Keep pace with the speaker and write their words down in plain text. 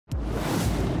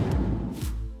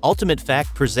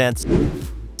UltimateFact presents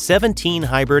 17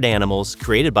 hybrid animals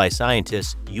created by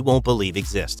scientists you won't believe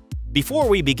exist. Before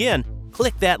we begin,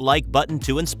 click that like button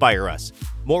to inspire us.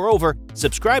 Moreover,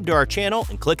 subscribe to our channel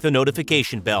and click the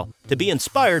notification bell to be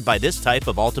inspired by this type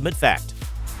of ultimate fact.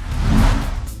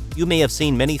 You may have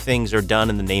seen many things are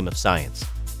done in the name of science.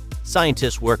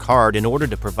 Scientists work hard in order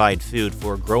to provide food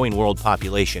for a growing world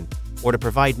population or to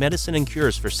provide medicine and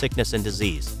cures for sickness and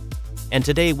disease. And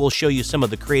today we'll show you some of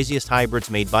the craziest hybrids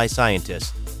made by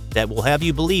scientists that will have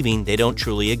you believing they don't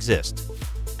truly exist.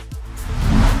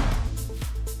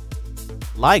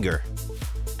 Liger.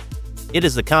 It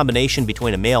is the combination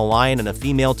between a male lion and a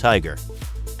female tiger.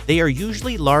 They are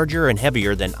usually larger and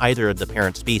heavier than either of the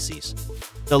parent species.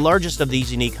 The largest of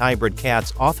these unique hybrid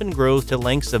cats often grows to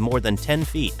lengths of more than 10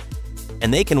 feet,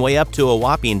 and they can weigh up to a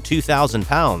whopping 2,000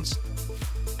 pounds.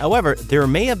 However, there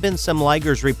may have been some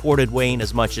ligers reported weighing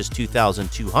as much as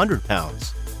 2,200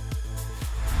 pounds.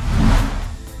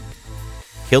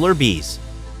 Killer bees.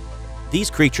 These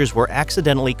creatures were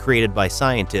accidentally created by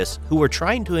scientists who were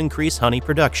trying to increase honey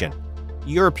production.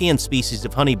 European species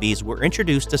of honeybees were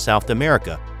introduced to South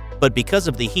America, but because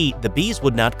of the heat, the bees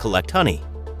would not collect honey.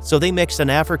 So they mixed an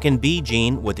African bee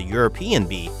gene with a European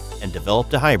bee and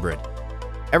developed a hybrid.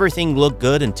 Everything looked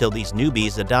good until these new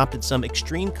bees adopted some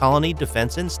extreme colony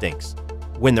defense instincts.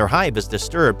 When their hive is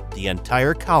disturbed, the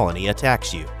entire colony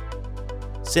attacks you.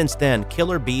 Since then,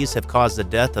 killer bees have caused the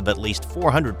death of at least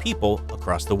 400 people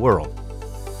across the world.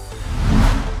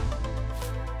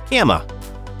 Cama.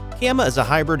 Cama is a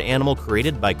hybrid animal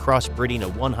created by crossbreeding a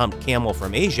one-humped camel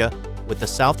from Asia with the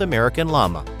South American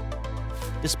llama.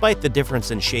 Despite the difference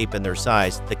in shape and their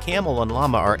size, the camel and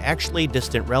llama are actually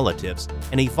distant relatives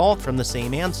and evolved from the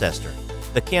same ancestor.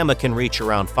 The cama can reach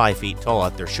around 5 feet tall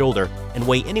at their shoulder and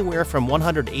weigh anywhere from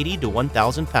 180 to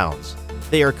 1,000 pounds.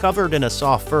 They are covered in a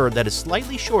soft fur that is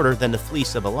slightly shorter than the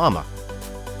fleece of a llama.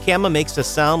 Cama makes a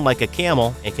sound like a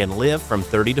camel and can live from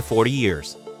 30 to 40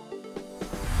 years.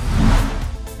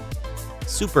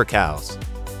 Super cows.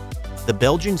 The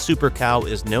Belgian super cow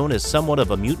is known as somewhat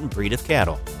of a mutant breed of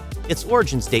cattle. Its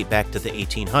origins date back to the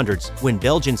 1800s, when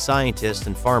Belgian scientists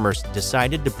and farmers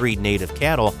decided to breed native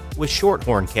cattle with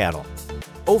shorthorn cattle.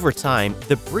 Over time,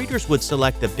 the breeders would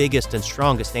select the biggest and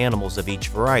strongest animals of each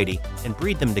variety and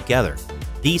breed them together.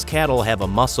 These cattle have a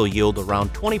muscle yield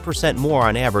around 20% more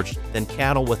on average than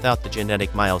cattle without the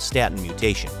genetic myostatin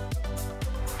mutation.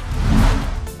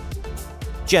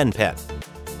 Gen Pet.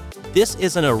 This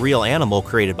isn't a real animal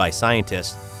created by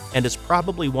scientists and is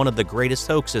probably one of the greatest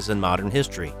hoaxes in modern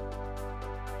history.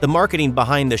 The marketing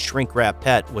behind the shrink-wrap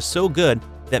pet was so good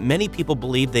that many people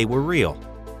believed they were real.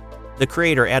 The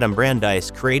creator Adam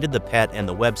Brandeis created the pet and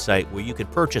the website where you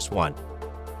could purchase one.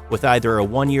 With either a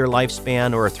 1-year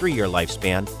lifespan or a 3-year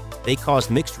lifespan, they caused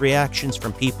mixed reactions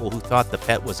from people who thought the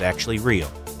pet was actually real.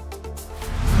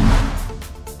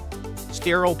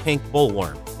 Sterile pink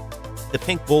bollworm. The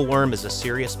pink bollworm is a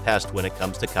serious pest when it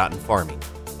comes to cotton farming.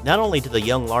 Not only do the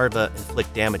young larvae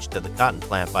inflict damage to the cotton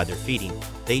plant by their feeding,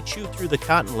 they chew through the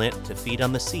cotton lint to feed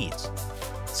on the seeds.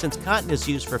 Since cotton is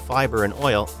used for fiber and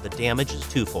oil, the damage is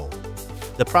twofold.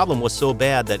 The problem was so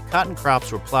bad that cotton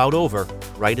crops were plowed over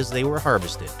right as they were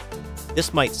harvested.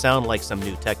 This might sound like some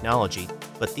new technology,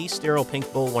 but these sterile pink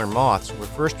bollworm moths were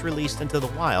first released into the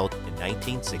wild in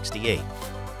 1968.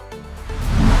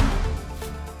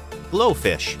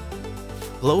 Glowfish.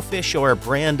 Glowfish are a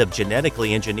brand of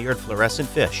genetically engineered fluorescent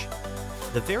fish.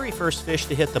 The very first fish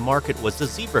to hit the market was the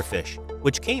zebrafish,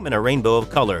 which came in a rainbow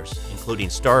of colors, including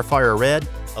starfire red,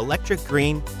 electric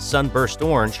green, sunburst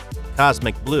orange,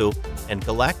 cosmic blue, and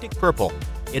galactic purple.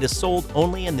 It is sold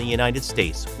only in the United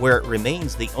States, where it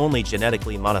remains the only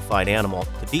genetically modified animal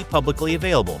to be publicly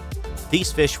available.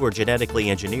 These fish were genetically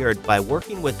engineered by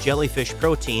working with jellyfish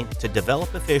protein to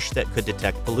develop a fish that could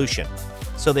detect pollution.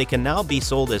 So they can now be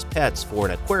sold as pets for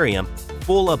an aquarium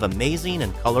full of amazing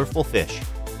and colorful fish.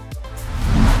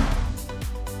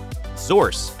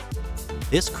 Zorse.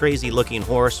 This crazy-looking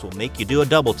horse will make you do a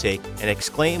double take and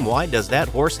exclaim, "Why does that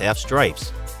horse have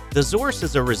stripes?" The zorse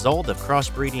is a result of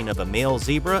crossbreeding of a male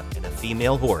zebra and a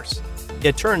female horse.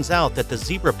 It turns out that the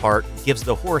zebra part gives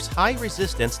the horse high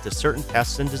resistance to certain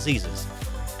pests and diseases,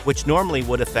 which normally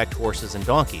would affect horses and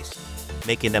donkeys,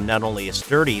 making them not only a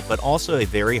sturdy but also a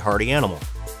very hardy animal.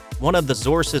 One of the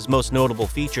zorse's most notable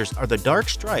features are the dark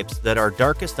stripes that are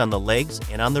darkest on the legs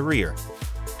and on the rear.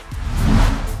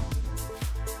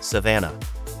 Savannah.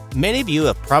 Many of you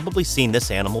have probably seen this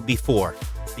animal before,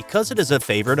 because it is a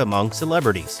favorite among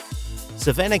celebrities.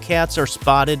 Savannah cats are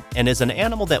spotted and is an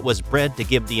animal that was bred to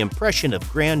give the impression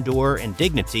of grandeur and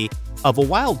dignity of a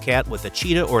wildcat with a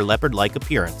cheetah or leopard-like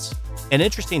appearance. An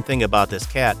interesting thing about this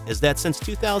cat is that since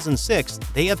 2006,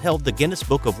 they have held the Guinness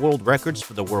Book of World Records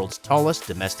for the world's tallest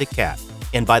domestic cat.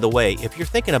 And by the way, if you're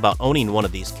thinking about owning one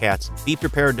of these cats, be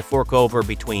prepared to fork over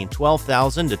between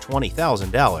 $12,000 to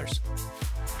 $20,000.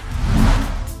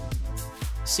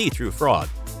 See-through frog.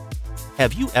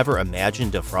 Have you ever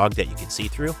imagined a frog that you could see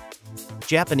through?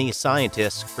 Japanese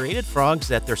scientists created frogs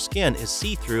that their skin is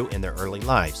see-through in their early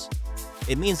lives.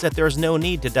 It means that there is no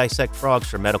need to dissect frogs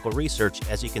for medical research,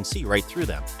 as you can see right through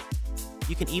them.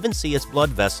 You can even see its blood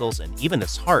vessels and even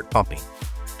its heart pumping.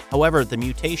 However, the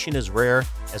mutation is rare,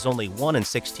 as only 1 in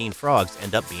 16 frogs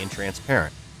end up being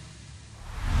transparent.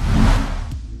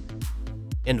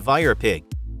 EnviroPig.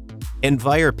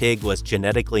 EnviroPig was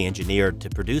genetically engineered to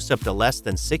produce up to less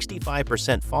than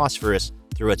 65% phosphorus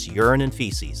through its urine and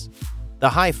feces. The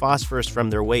high phosphorus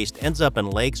from their waste ends up in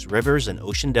lakes, rivers, and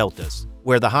ocean deltas,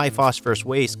 where the high phosphorus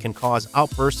waste can cause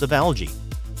outbursts of algae,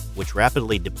 which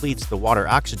rapidly depletes the water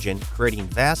oxygen, creating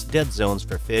vast dead zones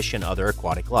for fish and other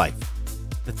aquatic life.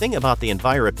 The thing about the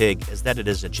EnviroPig is that it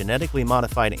is a genetically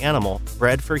modified animal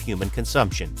bred for human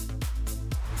consumption.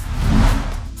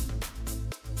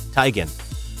 Tigon.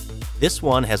 This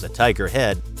one has a tiger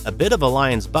head, a bit of a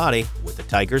lion's body with a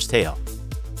tiger's tail.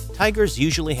 Tigers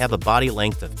usually have a body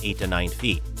length of 8 to 9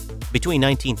 feet. Between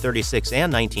 1936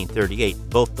 and 1938,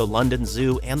 both the London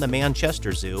Zoo and the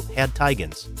Manchester Zoo had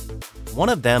tigons. One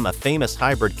of them, a famous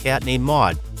hybrid cat named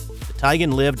Maud. The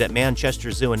tigon lived at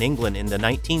Manchester Zoo in England in the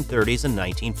 1930s and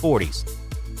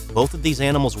 1940s. Both of these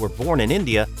animals were born in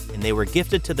India, and they were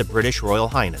gifted to the British Royal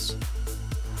Highness.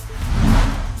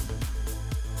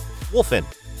 Wolfin.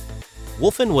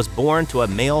 Wolfin was born to a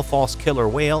male false killer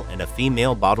whale and a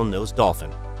female bottlenose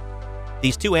dolphin.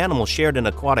 These two animals shared an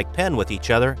aquatic pen with each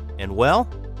other, and well,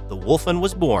 the wolfin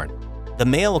was born. The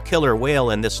male killer whale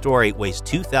in this story weighs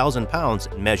 2,000 pounds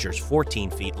and measures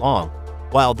 14 feet long,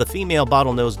 while the female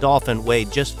bottlenose dolphin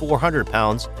weighed just 400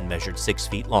 pounds and measured 6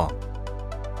 feet long.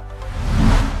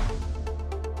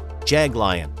 Jag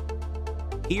lion.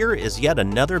 Here is yet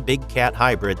another big cat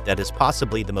hybrid that is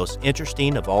possibly the most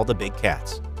interesting of all the big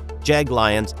cats. Jag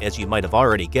lions, as you might have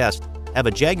already guessed, have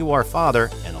a jaguar father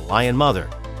and a lion mother.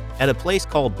 At a place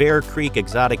called Bear Creek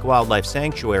Exotic Wildlife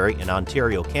Sanctuary in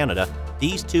Ontario, Canada,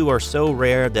 these two are so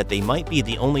rare that they might be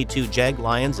the only two jag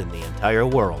lions in the entire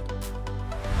world.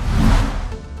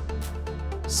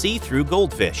 See-through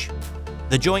goldfish.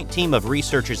 The joint team of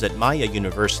researchers at Maya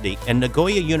University and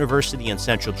Nagoya University in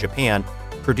central Japan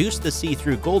produced the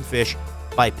see-through goldfish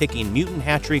by picking mutant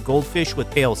hatchery goldfish with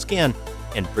pale skin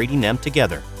and breeding them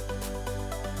together.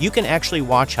 You can actually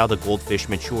watch how the goldfish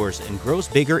matures and grows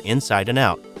bigger inside and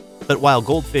out. But while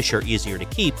goldfish are easier to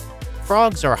keep,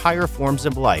 frogs are higher forms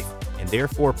of life and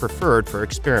therefore preferred for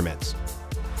experiments.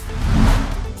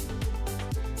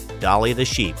 Dolly the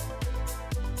sheep.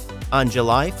 On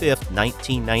July 5,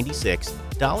 1996,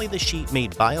 Dolly the sheep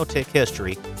made biotech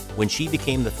history when she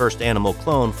became the first animal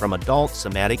clone from adult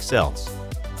somatic cells.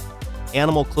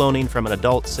 Animal cloning from an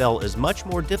adult cell is much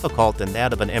more difficult than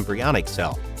that of an embryonic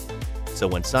cell. So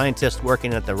when scientists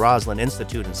working at the Roslin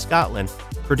Institute in Scotland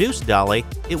produced Dolly,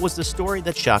 it was the story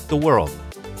that shocked the world.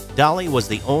 Dolly was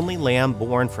the only lamb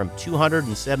born from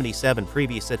 277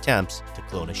 previous attempts to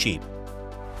clone a sheep.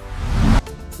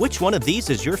 Which one of these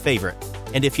is your favorite?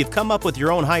 And if you've come up with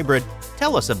your own hybrid,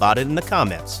 tell us about it in the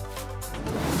comments.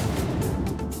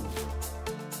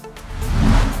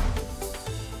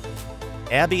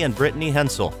 Abby and Brittany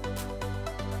Hensel.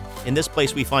 In this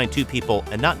place we find two people,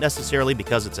 and not necessarily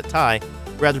because it's a tie,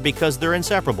 rather because they're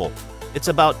inseparable. It's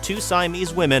about two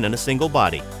Siamese women in a single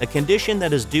body, a condition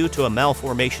that is due to a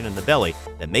malformation in the belly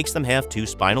that makes them have two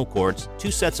spinal cords,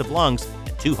 two sets of lungs,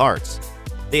 and two hearts.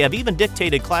 They have even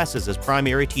dictated classes as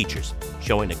primary teachers,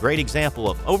 showing a great example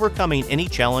of overcoming any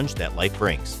challenge that life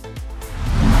brings.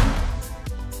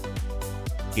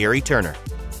 Gary Turner.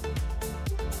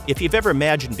 If you've ever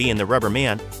imagined being the rubber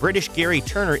man, British Gary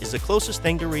Turner is the closest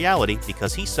thing to reality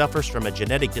because he suffers from a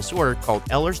genetic disorder called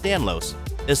Ehlers-Danlos,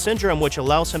 a syndrome which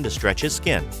allows him to stretch his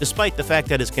skin. Despite the fact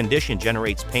that his condition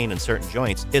generates pain in certain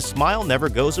joints, his smile never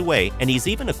goes away, and he's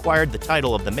even acquired the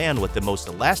title of the man with the most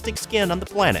elastic skin on the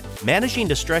planet, managing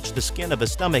to stretch the skin of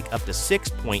his stomach up to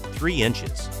 6.3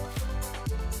 inches.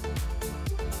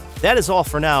 That is all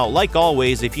for now. Like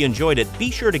always, if you enjoyed it, be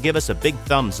sure to give us a big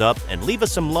thumbs up and leave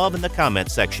us some love in the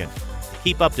comments section. To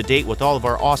keep up to date with all of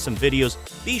our awesome videos,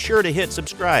 be sure to hit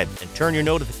subscribe and turn your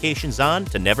notifications on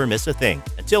to never miss a thing.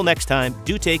 Until next time,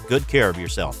 do take good care of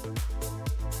yourself.